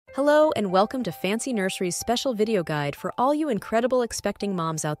Hello and welcome to Fancy Nursery's special video guide for all you incredible expecting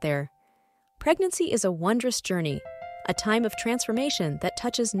moms out there. Pregnancy is a wondrous journey, a time of transformation that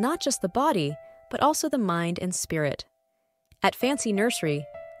touches not just the body, but also the mind and spirit. At Fancy Nursery,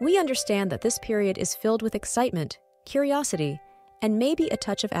 we understand that this period is filled with excitement, curiosity, and maybe a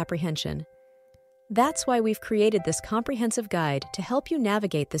touch of apprehension. That's why we've created this comprehensive guide to help you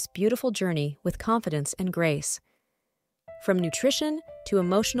navigate this beautiful journey with confidence and grace. From nutrition to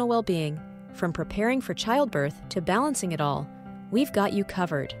emotional well-being, from preparing for childbirth to balancing it all, we've got you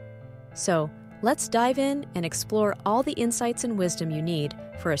covered. So, let's dive in and explore all the insights and wisdom you need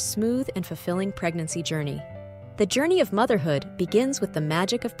for a smooth and fulfilling pregnancy journey. The journey of motherhood begins with the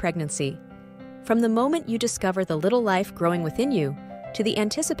magic of pregnancy. From the moment you discover the little life growing within you, to the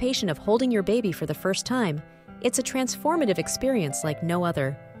anticipation of holding your baby for the first time, it's a transformative experience like no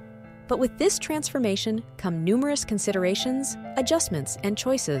other. But with this transformation come numerous considerations, adjustments, and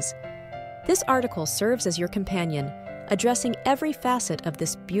choices. This article serves as your companion, addressing every facet of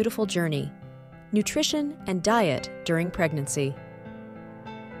this beautiful journey: nutrition and diet during pregnancy.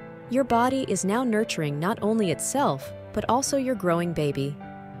 Your body is now nurturing not only itself, but also your growing baby.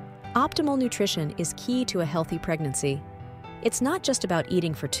 Optimal nutrition is key to a healthy pregnancy. It's not just about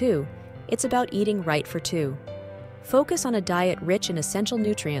eating for two, it's about eating right for two. Focus on a diet rich in essential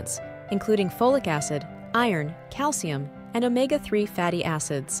nutrients, including folic acid, iron, calcium, and omega-3 fatty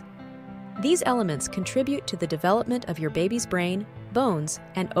acids. These elements contribute to the development of your baby's brain, bones,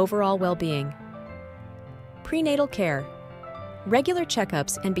 and overall well-being. Prenatal care. Regular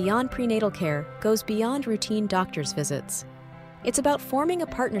checkups and beyond prenatal care goes beyond routine doctor's visits. It's about forming a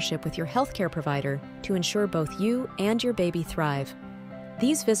partnership with your healthcare provider to ensure both you and your baby thrive.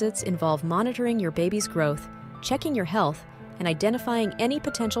 These visits involve monitoring your baby's growth, checking your health, and identifying any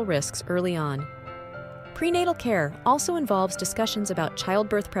potential risks early on. Prenatal care also involves discussions about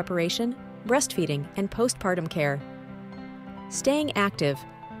childbirth preparation, breastfeeding, and postpartum care. Staying active.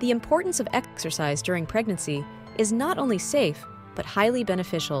 The importance of exercise during pregnancy is not only safe, but highly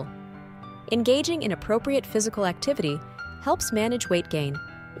beneficial. Engaging in appropriate physical activity helps manage weight gain,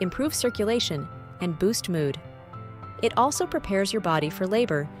 improve circulation, and boost mood. It also prepares your body for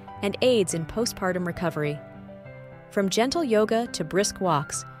labor and aids in postpartum recovery. From gentle yoga to brisk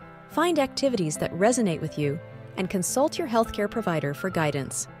walks, find activities that resonate with you and consult your healthcare provider for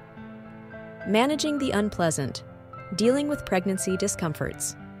guidance. Managing the unpleasant. Dealing with pregnancy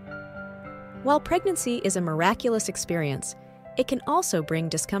discomforts. While pregnancy is a miraculous experience, it can also bring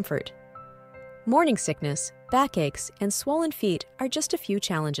discomfort. Morning sickness, backaches, and swollen feet are just a few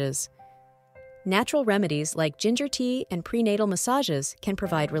challenges. Natural remedies like ginger tea and prenatal massages can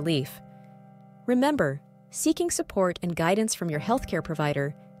provide relief. Remember, seeking support and guidance from your healthcare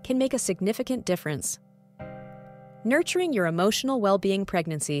provider can make a significant difference. Nurturing your emotional well-being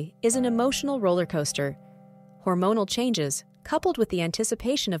pregnancy is an emotional roller coaster. Hormonal changes, coupled with the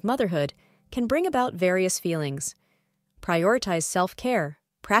anticipation of motherhood, can bring about various feelings. Prioritize self-care,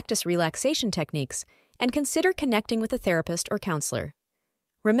 practice relaxation techniques, and consider connecting with a therapist or counselor.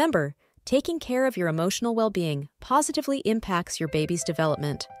 Remember, taking care of your emotional well-being positively impacts your baby's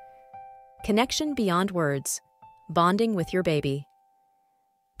development. Connection beyond words. Bonding with your baby.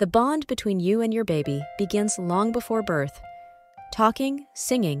 The bond between you and your baby begins long before birth. Talking,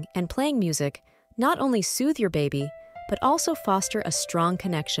 singing, and playing music not only soothe your baby, but also foster a strong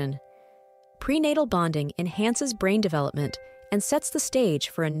connection. Prenatal bonding enhances brain development and sets the stage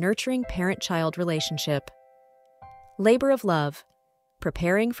for a nurturing parent-child relationship. Labor of love.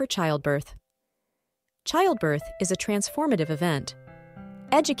 Preparing for childbirth. Childbirth is a transformative event.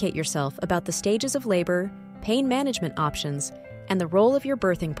 Educate yourself about the stages of labor, pain management options, and the role of your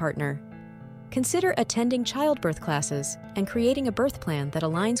birthing partner. Consider attending childbirth classes and creating a birth plan that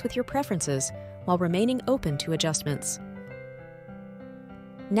aligns with your preferences while remaining open to adjustments.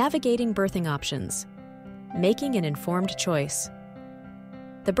 Navigating birthing options. Making an informed choice.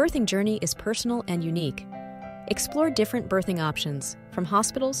 The birthing journey is personal and unique. Explore different birthing options, from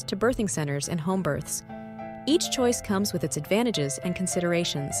hospitals to birthing centers and home births. Each choice comes with its advantages and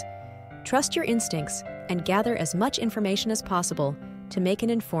considerations. Trust your instincts and gather as much information as possible to make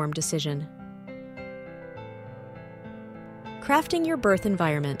an informed decision. Crafting your birth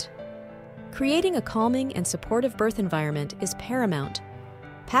environment. Creating a calming and supportive birth environment is paramount.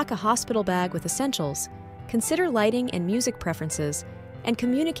 Pack a hospital bag with essentials, consider lighting and music preferences, and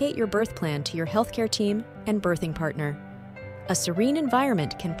communicate your birth plan to your healthcare team and birthing partner. A serene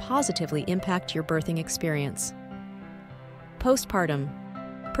environment can positively impact your birthing experience. Postpartum.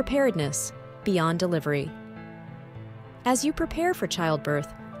 Preparedness. Beyond delivery. As you prepare for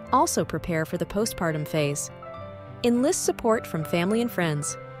childbirth, also prepare for the postpartum phase. Enlist support from family and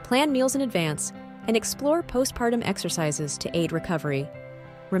friends, plan meals in advance, and explore postpartum exercises to aid recovery.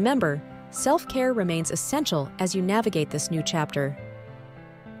 Remember, self-care remains essential as you navigate this new chapter.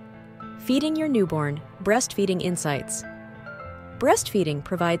 Feeding your newborn, breastfeeding insights. Breastfeeding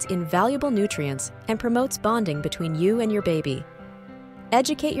provides invaluable nutrients and promotes bonding between you and your baby.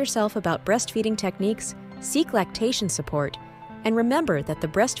 Educate yourself about breastfeeding techniques, seek lactation support, and remember that the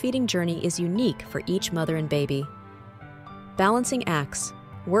breastfeeding journey is unique for each mother and baby. Balancing acts: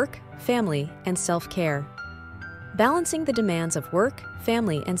 work, family, and self-care. Balancing the demands of work,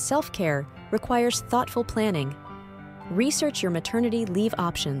 family, and self-care requires thoughtful planning. Research your maternity leave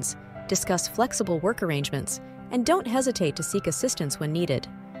options, discuss flexible work arrangements, and don't hesitate to seek assistance when needed.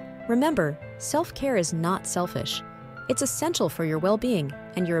 Remember, self-care is not selfish. It's essential for your well-being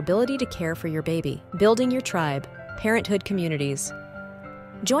and your ability to care for your baby. Building your tribe, parenthood communities.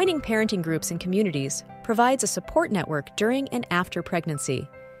 Joining parenting groups and communities provides a support network during and after pregnancy.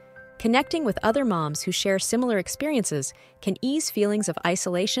 Connecting with other moms who share similar experiences can ease feelings of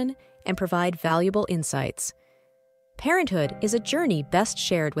isolation and provide valuable insights. Parenthood is a journey best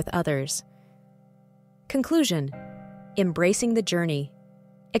shared with others. Conclusion: embracing the journey.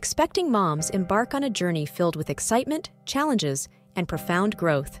 Expecting moms embark on a journey filled with excitement, challenges, and profound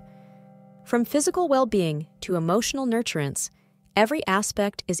growth. From physical well-being to emotional nurturance, every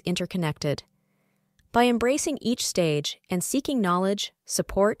aspect is interconnected. By embracing each stage and seeking knowledge,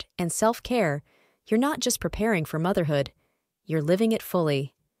 support, and self-care, you're not just preparing for motherhood, you're living it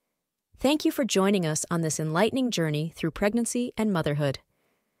fully. Thank you for joining us on this enlightening journey through pregnancy and motherhood.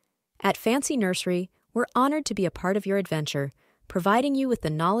 At Fancy Nursery, we're honored to be a part of your adventure, providing you with the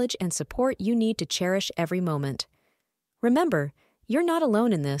knowledge and support you need to cherish every moment. Remember, you're not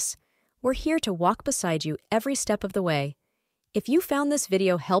alone in this. We're here to walk beside you every step of the way. If you found this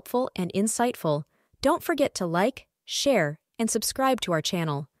video helpful and insightful, don't forget to like, share, and subscribe to our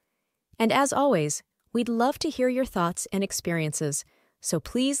channel. And as always, we'd love to hear your thoughts and experiences, so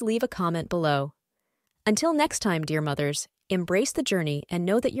please leave a comment below. Until next time, dear mothers, embrace the journey and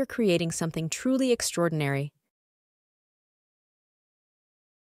know that you're creating something truly extraordinary.